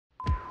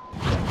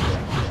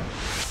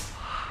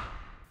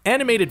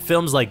Animated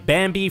films like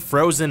Bambi,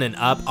 Frozen, and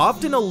Up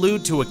often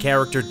allude to a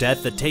character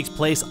death that takes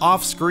place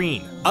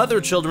off-screen. Other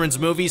children's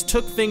movies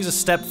took things a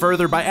step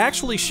further by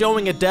actually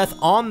showing a death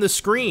on the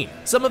screen.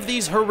 Some of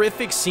these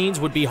horrific scenes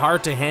would be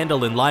hard to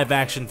handle in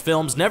live-action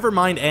films, never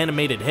mind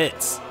animated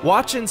hits.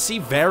 Watch and see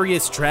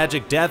various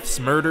tragic deaths,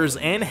 murders,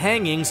 and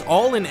hangings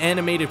all in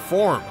animated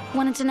form.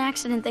 When it's an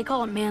accident, they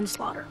call it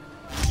manslaughter.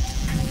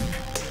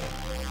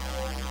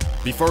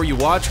 Before you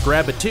watch,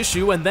 grab a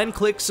tissue and then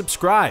click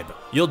subscribe.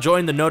 You'll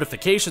join the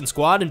notification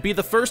squad and be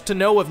the first to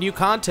know of new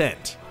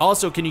content.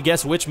 Also, can you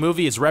guess which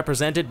movie is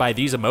represented by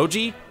these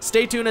emoji?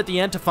 Stay tuned at the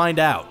end to find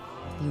out.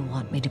 You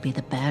want me to be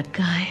the bad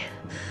guy?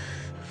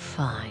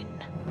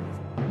 Fine.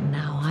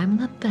 Now I'm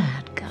the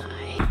bad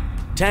guy.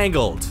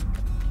 Tangled.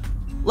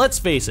 Let's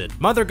face it,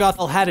 Mother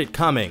Gothel had it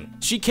coming.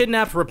 She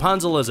kidnapped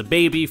Rapunzel as a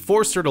baby,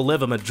 forced her to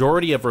live a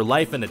majority of her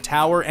life in a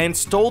tower, and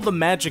stole the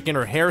magic in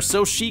her hair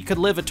so she could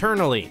live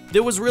eternally.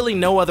 There was really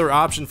no other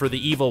option for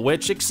the evil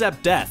witch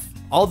except death.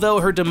 Although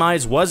her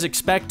demise was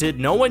expected,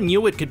 no one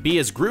knew it could be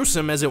as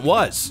gruesome as it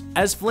was.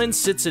 As Flynn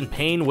sits in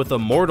pain with a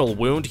mortal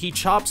wound, he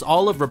chops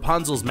all of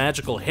Rapunzel's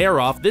magical hair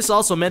off. This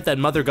also meant that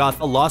Mother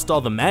Gothel lost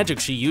all the magic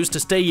she used to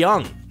stay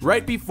young.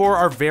 Right before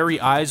our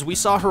very eyes, we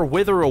saw her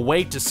wither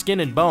away to skin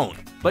and bone.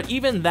 But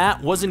even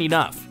that wasn't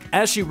enough.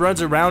 As she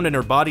runs around and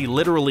her body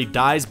literally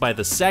dies by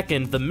the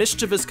second, the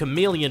mischievous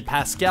chameleon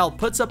Pascal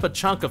puts up a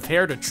chunk of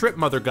hair to trip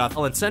Mother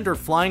Gothel and send her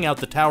flying out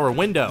the tower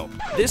window.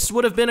 This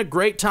would have been a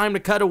great time to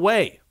cut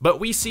away, but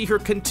we see her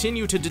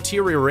continue to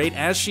deteriorate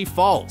as she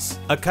falls.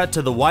 A cut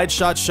to the wide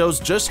shot shows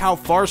just how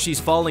far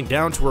she's falling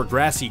down to her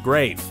grassy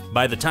grave.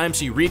 By the time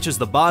she reaches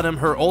the bottom,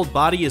 her old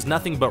body is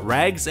nothing but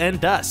rags and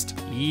dust.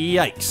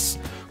 Yikes.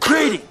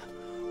 Creating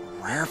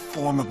a rare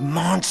form of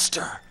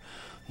monster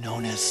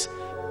known as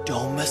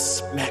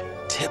Domus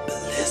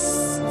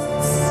Mactibilis.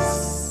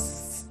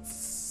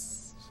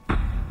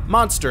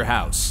 Monster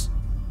House.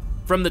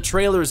 From the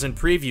trailers and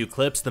preview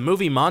clips, the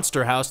movie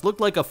Monster House looked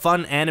like a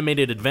fun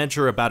animated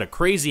adventure about a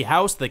crazy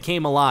house that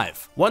came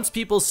alive. Once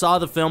people saw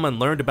the film and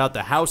learned about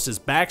the house's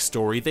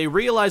backstory, they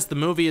realized the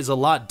movie is a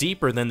lot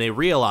deeper than they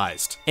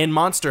realized. In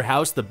Monster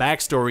House, the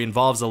backstory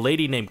involves a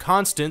lady named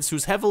Constance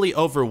who's heavily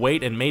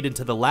overweight and made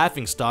into the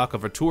laughingstock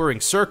of a touring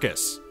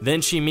circus.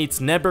 Then she meets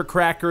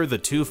Nebbercracker, the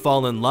two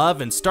fall in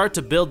love and start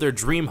to build their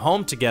dream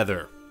home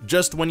together.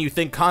 Just when you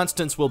think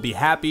Constance will be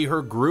happy,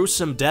 her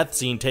gruesome death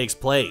scene takes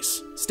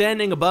place.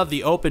 Standing above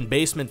the open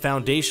basement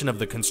foundation of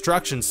the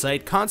construction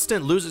site,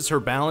 Constance loses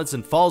her balance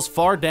and falls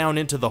far down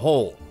into the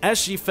hole. As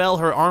she fell,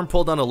 her arm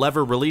pulled on a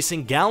lever,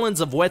 releasing gallons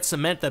of wet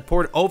cement that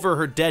poured over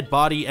her dead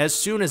body as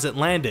soon as it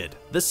landed.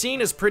 The scene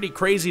is pretty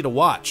crazy to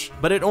watch,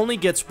 but it only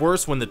gets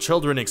worse when the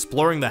children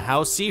exploring the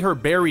house see her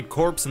buried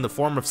corpse in the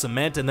form of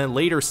cement and then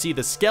later see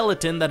the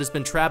skeleton that has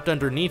been trapped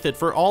underneath it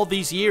for all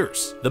these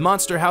years. The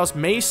monster house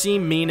may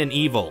seem mean and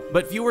evil,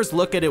 but viewers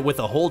look at it with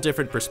a whole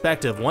different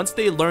perspective once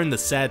they learn the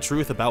sad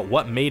truth about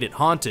what made it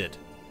haunted.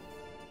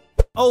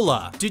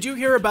 Hola! Did you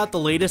hear about the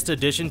latest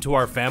addition to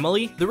our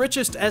family? The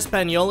Richest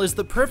Español is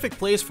the perfect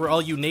place for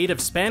all you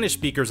native Spanish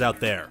speakers out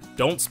there.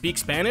 Don't speak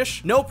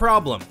Spanish? No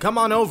problem, come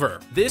on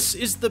over. This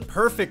is the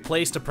perfect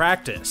place to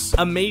practice.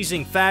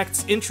 Amazing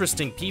facts,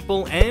 interesting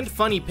people, and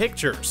funny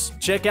pictures.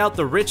 Check out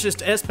The Richest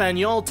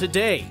Español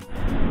today.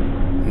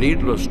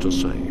 Needless to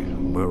say,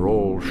 we're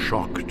all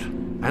shocked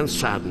and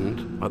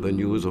saddened by the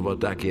news of a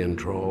Dacian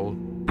troll.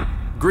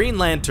 Green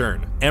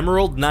Lantern,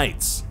 Emerald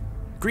Knights.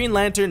 Green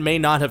Lantern may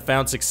not have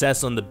found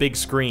success on the big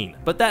screen,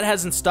 but that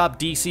hasn't stopped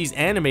DC's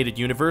animated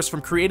universe from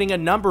creating a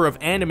number of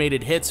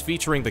animated hits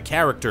featuring the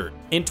character.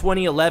 In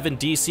 2011,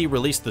 DC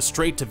released the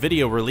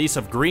straight-to-video release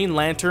of Green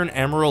Lantern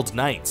Emerald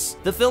Knights.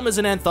 The film is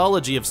an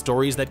anthology of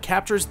stories that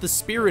captures the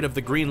spirit of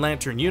the Green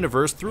Lantern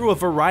universe through a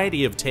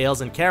variety of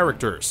tales and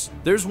characters.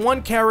 There's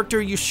one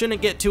character you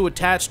shouldn't get too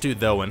attached to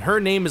though, and her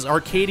name is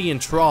Arcadian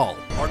Troll.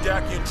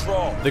 Arcadian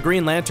Troll. The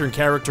Green Lantern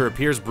character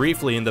appears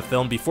briefly in the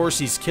film before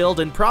she's killed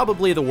in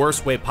probably the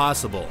worst way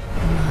possible.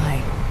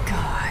 My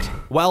God.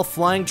 While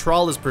flying,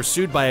 Troll is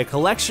pursued by a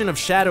collection of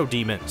shadow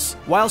demons.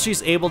 While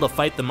she's able to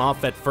fight them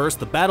off at first,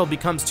 the battle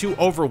becomes too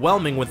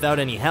overwhelming without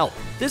any help.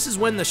 This is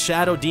when the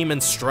shadow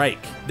demons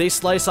strike. They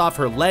slice off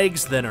her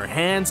legs, then her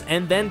hands,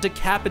 and then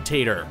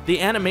decapitate her.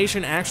 The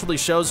animation actually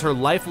shows her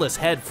lifeless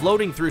head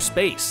floating through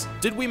space.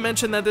 Did we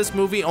mention that this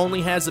movie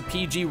only has a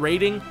PG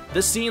rating?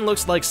 The scene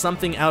looks like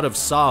something out of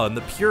Saw, and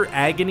the pure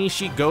agony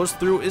she goes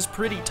through is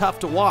pretty tough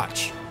to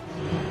watch.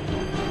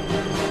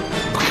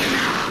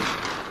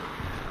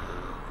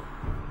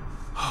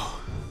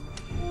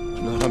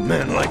 Not a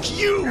man like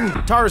you!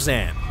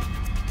 Tarzan.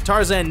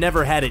 Tarzan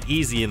never had it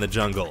easy in the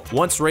jungle.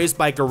 Once raised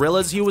by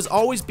gorillas, he was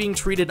always being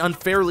treated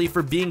unfairly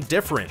for being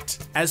different.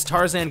 As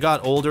Tarzan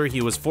got older,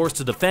 he was forced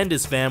to defend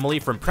his family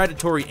from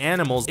predatory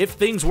animals. If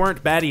things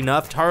weren't bad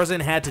enough,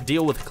 Tarzan had to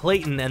deal with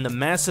Clayton and the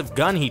massive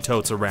gun he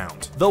totes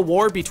around. The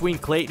war between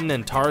Clayton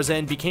and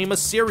Tarzan became a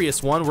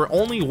serious one where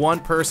only one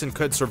person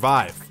could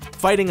survive.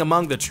 Fighting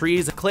among the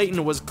trees,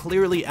 Clayton was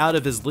clearly out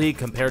of his league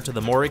compared to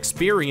the more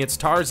experienced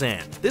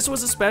Tarzan. This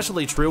was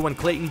especially true when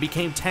Clayton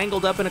became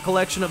tangled up in a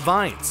collection of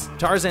vines.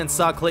 Tarzan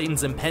saw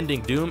Clayton's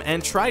impending doom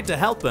and tried to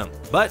help him,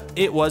 but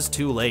it was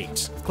too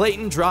late.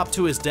 Clayton dropped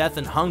to his death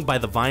and hung by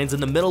the vines in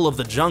the middle of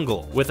the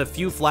jungle. With a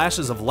few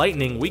flashes of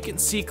lightning, we can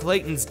see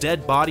Clayton's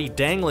dead body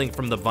dangling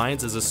from the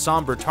vines as a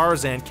somber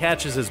Tarzan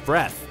catches his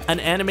breath. An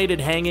animated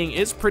hanging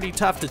is pretty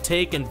tough to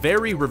take and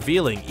very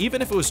revealing,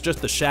 even if it was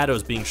just the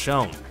shadows being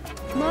shown.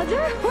 Mother,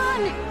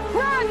 run!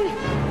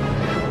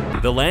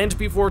 Run! The Land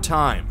Before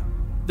Time.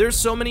 There's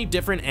so many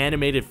different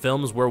animated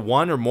films where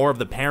one or more of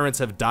the parents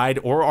have died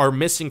or are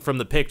missing from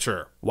the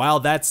picture. While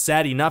that's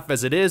sad enough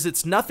as it is,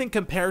 it's nothing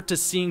compared to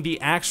seeing the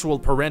actual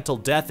parental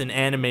death in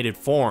animated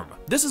form.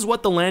 This is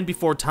what The Land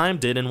Before Time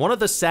did in one of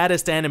the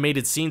saddest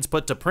animated scenes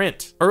put to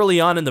print.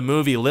 Early on in the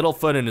movie,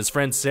 Littlefoot and his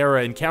friend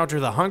Sarah encounter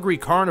the hungry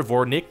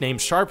carnivore nicknamed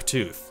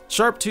Sharptooth.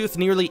 Sharptooth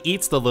nearly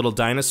eats the little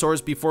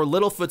dinosaurs before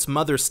Littlefoot's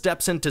mother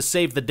steps in to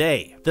save the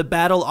day. The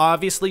battle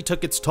obviously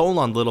took its toll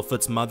on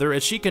Littlefoot's mother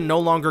as she can no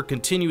longer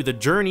continue the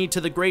journey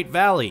to the Great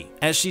Valley.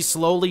 As she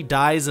slowly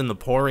dies in the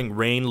pouring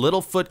rain,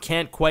 Littlefoot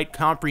can't quite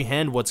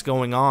comprehend what's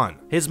going on.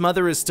 His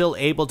mother is still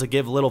able to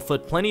give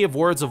Littlefoot plenty of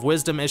words of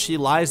wisdom as she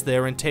lies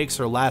there and takes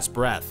her last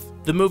breath.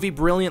 The movie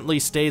brilliantly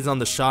stays on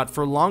the shot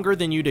for longer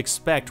than you'd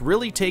expect,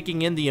 really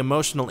taking in the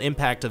emotional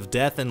impact of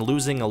death and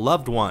losing a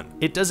loved one.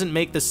 It doesn't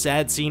make the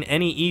sad scene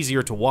any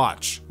easier to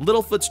watch.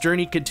 Littlefoot's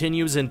journey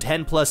continues in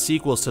 10+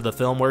 sequels to the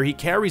film where he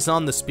carries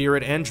on the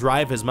spirit and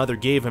drive his mother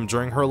gave him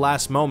during her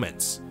last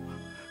moments.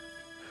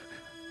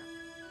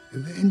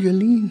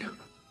 Evangeline,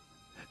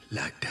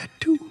 like that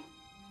too.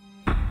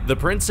 The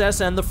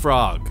Princess and the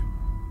Frog.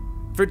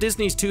 For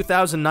Disney's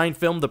 2009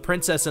 film The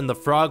Princess and the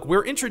Frog,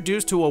 we're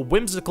introduced to a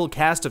whimsical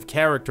cast of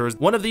characters.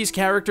 One of these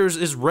characters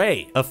is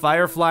Ray, a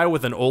firefly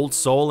with an old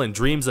soul and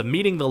dreams of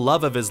meeting the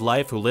love of his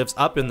life who lives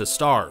up in the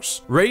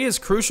stars. Ray is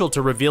crucial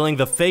to revealing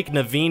the fake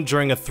Naveen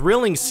during a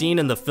thrilling scene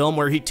in the film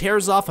where he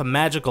tears off a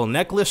magical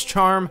necklace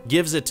charm,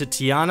 gives it to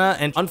Tiana,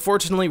 and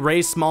unfortunately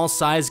Ray's small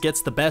size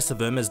gets the best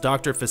of him as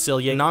Dr.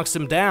 Facilier knocks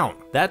him down.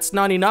 That's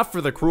not enough for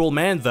the cruel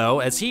man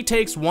though, as he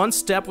takes one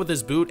step with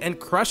his boot and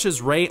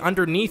crushes Ray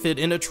underneath it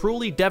in a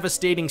truly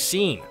devastating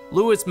scene.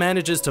 Lewis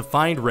manages to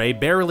find Ray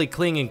barely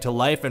clinging to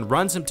life and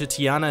runs him to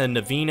Tiana and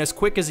Naveen as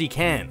quick as he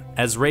can.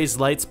 As Ray's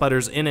light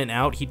sputters in and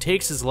out, he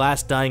takes his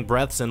last dying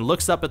breaths and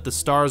looks up at the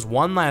stars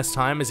one last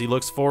time as he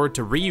looks forward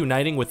to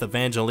reuniting with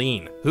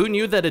Evangeline. Who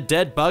knew that a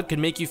dead bug could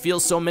make you feel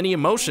so many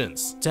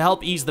emotions? To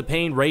help ease the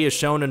pain, Ray is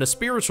shown in a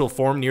spiritual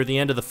form near the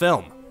end of the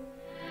film.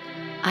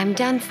 I'm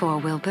done for,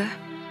 Wilbur.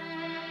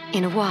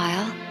 In a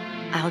while,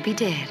 I'll be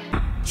dead.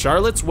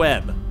 Charlotte's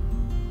Web.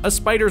 A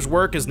spider's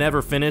work is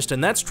never finished,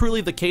 and that's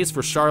truly the case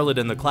for Charlotte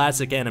in the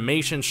classic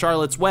animation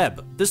Charlotte's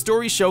Web. The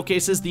story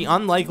showcases the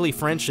unlikely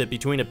friendship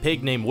between a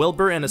pig named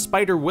Wilbur and a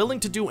spider willing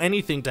to do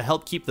anything to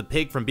help keep the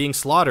pig from being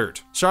slaughtered.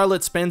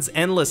 Charlotte spends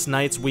endless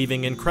nights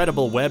weaving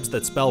incredible webs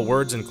that spell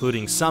words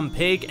including some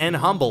pig and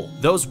humble.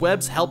 Those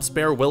webs help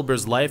spare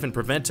Wilbur's life and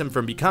prevent him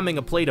from becoming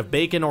a plate of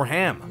bacon or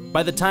ham.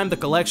 By the time the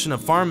collection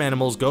of farm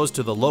animals goes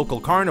to the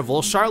local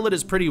carnival, Charlotte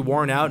is pretty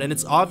worn out and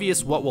it's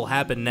obvious what will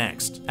happen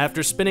next.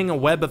 After spinning a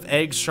web of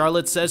eggs,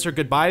 Charlotte says her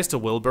goodbyes to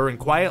Wilbur and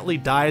quietly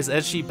dies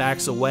as she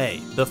backs away.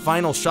 The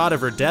final shot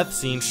of her death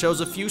scene shows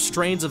a few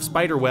strains of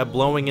spiderweb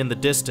blowing in the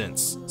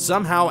distance.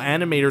 Somehow,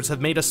 animators have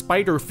made a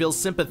spider feel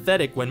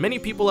sympathetic when many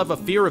people have a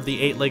fear of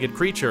the eight-legged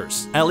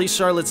creatures. At least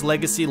Charlotte's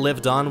legacy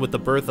lived on with the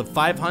birth of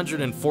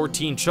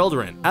 514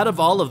 children. Out of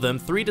all of them,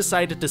 3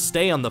 decided to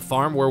stay on the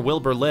farm where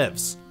Wilbur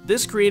lives.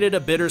 This created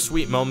a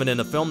bittersweet moment in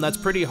a film that's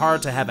pretty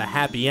hard to have a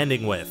happy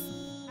ending with.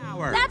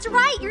 That's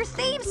right, your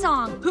theme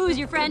song. Who's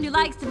your friend who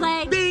likes to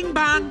play? Bing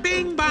bong,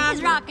 bing bong.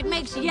 His rocket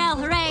makes you yell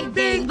hooray.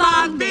 Bing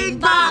bong, bing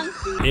bong.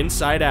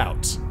 Inside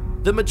Out.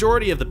 The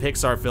majority of the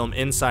Pixar film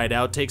Inside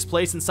Out takes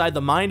place inside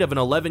the mind of an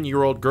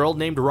 11-year-old girl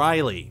named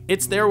Riley.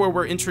 It's there where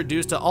we're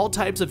introduced to all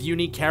types of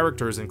unique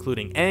characters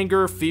including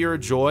anger, fear,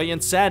 joy,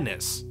 and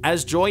sadness.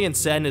 As joy and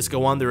sadness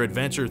go on their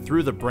adventure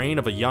through the brain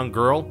of a young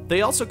girl,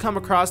 they also come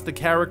across the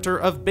character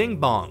of Bing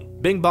Bong.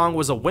 Bing Bong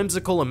was a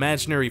whimsical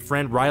imaginary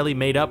friend Riley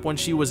made up when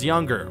she was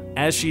younger.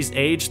 As she's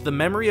aged, the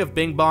memory of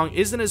Bing Bong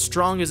isn't as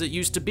strong as it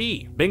used to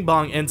be. Bing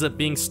Bong ends up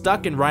being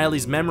stuck in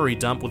Riley's memory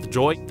dump with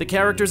Joy. The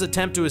characters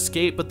attempt to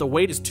escape, but the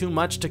weight is too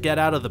much to get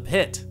out of the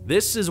pit.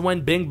 This is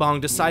when Bing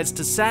Bong decides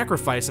to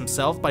sacrifice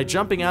himself by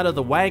jumping out of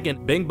the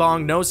wagon. Bing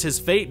Bong knows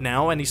his fate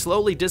now, and he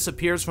slowly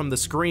disappears from the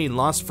screen,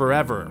 lost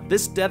forever.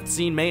 This death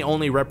scene may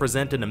only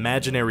represent an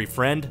imaginary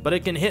friend, but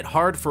it can hit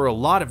hard for a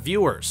lot of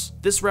viewers.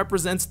 This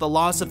represents the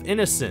loss of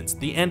innocence,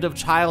 the end of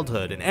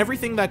childhood, and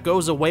everything that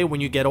goes away when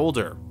you get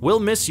older. We'll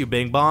miss you,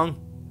 Bing Bong.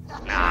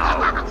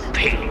 Now,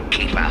 Pig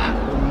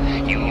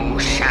Keeper, you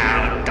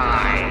shall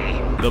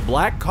die. The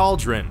Black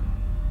Cauldron.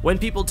 When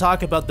people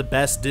talk about the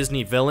best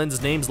Disney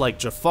villains, names like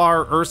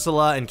Jafar,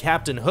 Ursula, and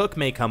Captain Hook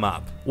may come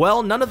up.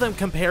 Well, none of them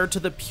compare to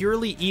the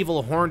purely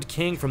evil Horned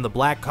King from the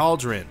Black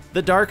Cauldron.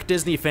 The dark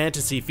Disney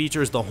fantasy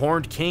features the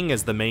Horned King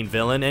as the main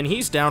villain, and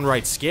he's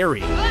downright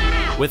scary.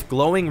 With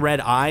glowing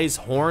red eyes,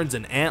 horns,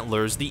 and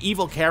antlers, the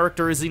evil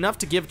character is enough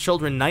to give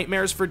children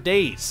nightmares for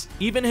days.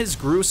 Even his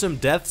gruesome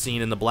death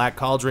scene in the Black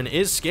Cauldron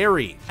is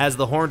scary. As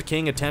the Horned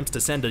King attempts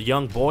to send a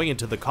young boy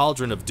into the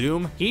Cauldron of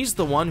Doom, he's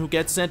the one who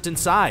gets sent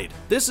inside.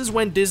 This is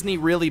when Disney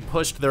really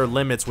pushed their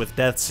limits with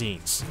death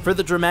scenes. For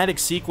the dramatic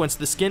sequence,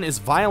 the skin is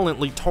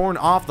violently torn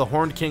off the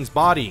Horned King's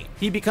body.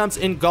 He becomes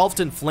engulfed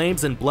in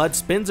flames and blood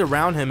spins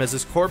around him as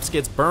his corpse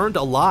gets burned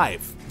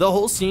alive. The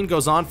whole scene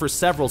goes on for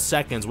several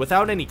seconds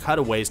without any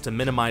cutaways to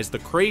minimize the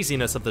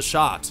craziness of the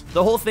shot.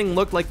 The whole thing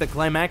looked like the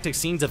climactic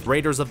scenes of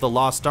Raiders of the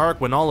Lost Ark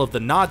when all of the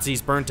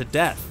Nazis burned to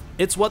death.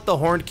 It's what the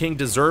Horned King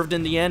deserved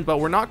in the end, but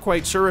we're not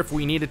quite sure if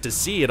we needed to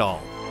see it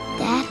all.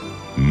 Dad?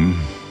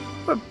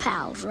 We're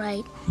pals,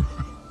 right?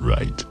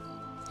 Right.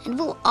 And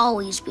we'll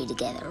always be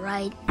together,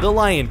 right? The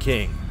Lion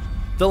King.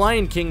 The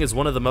Lion King is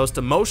one of the most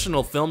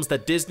emotional films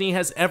that Disney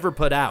has ever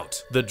put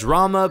out. The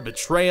drama,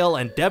 betrayal,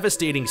 and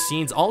devastating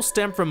scenes all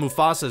stem from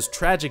Mufasa's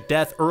tragic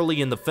death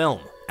early in the film.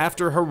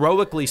 After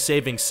heroically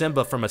saving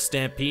Simba from a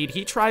stampede,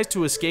 he tries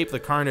to escape the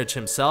carnage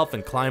himself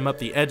and climb up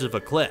the edge of a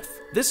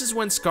cliff. This is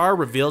when Scar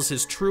reveals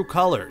his true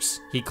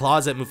colors. He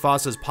claws at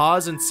Mufasa's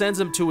paws and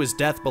sends him to his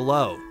death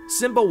below.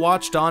 Simba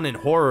watched on in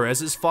horror as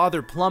his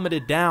father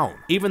plummeted down.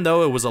 Even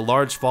though it was a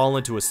large fall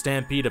into a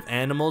stampede of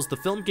animals, the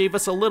film gave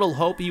us a little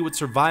hope he would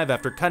survive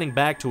after cutting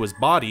back to his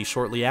body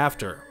shortly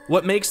after.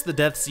 What makes the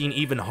death scene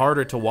even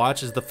harder to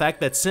watch is the fact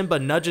that Simba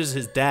nudges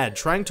his dad,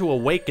 trying to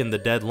awaken the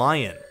dead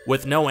lion.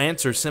 With no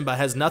answer, Simba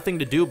has nothing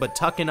to do but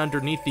tuck in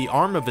underneath the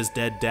arm of his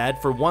dead dad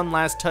for one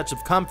last touch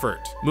of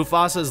comfort.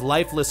 Mufasa's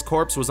lifeless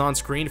corpse was on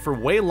screen for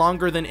way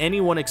longer than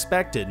anyone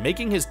expected,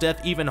 making his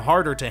death even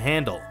harder to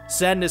handle.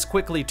 Sadness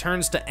quickly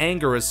turns to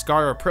anger as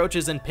Scar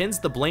approaches and pins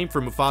the blame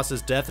for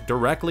Mufasa's death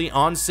directly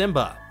on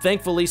Simba.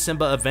 Thankfully,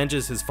 Simba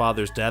avenges his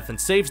father's death and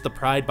saves the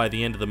pride by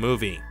the end of the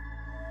movie.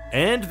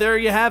 And there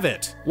you have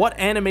it. What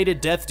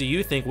animated death do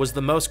you think was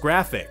the most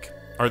graphic?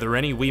 Are there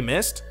any we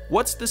missed?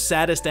 What's the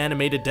saddest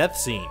animated death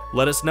scene?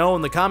 Let us know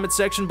in the comment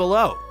section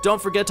below.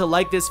 Don't forget to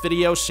like this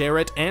video, share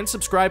it, and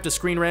subscribe to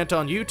Screen Rant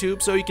on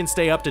YouTube so you can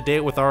stay up to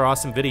date with our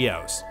awesome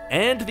videos.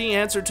 And the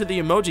answer to the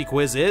emoji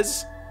quiz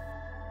is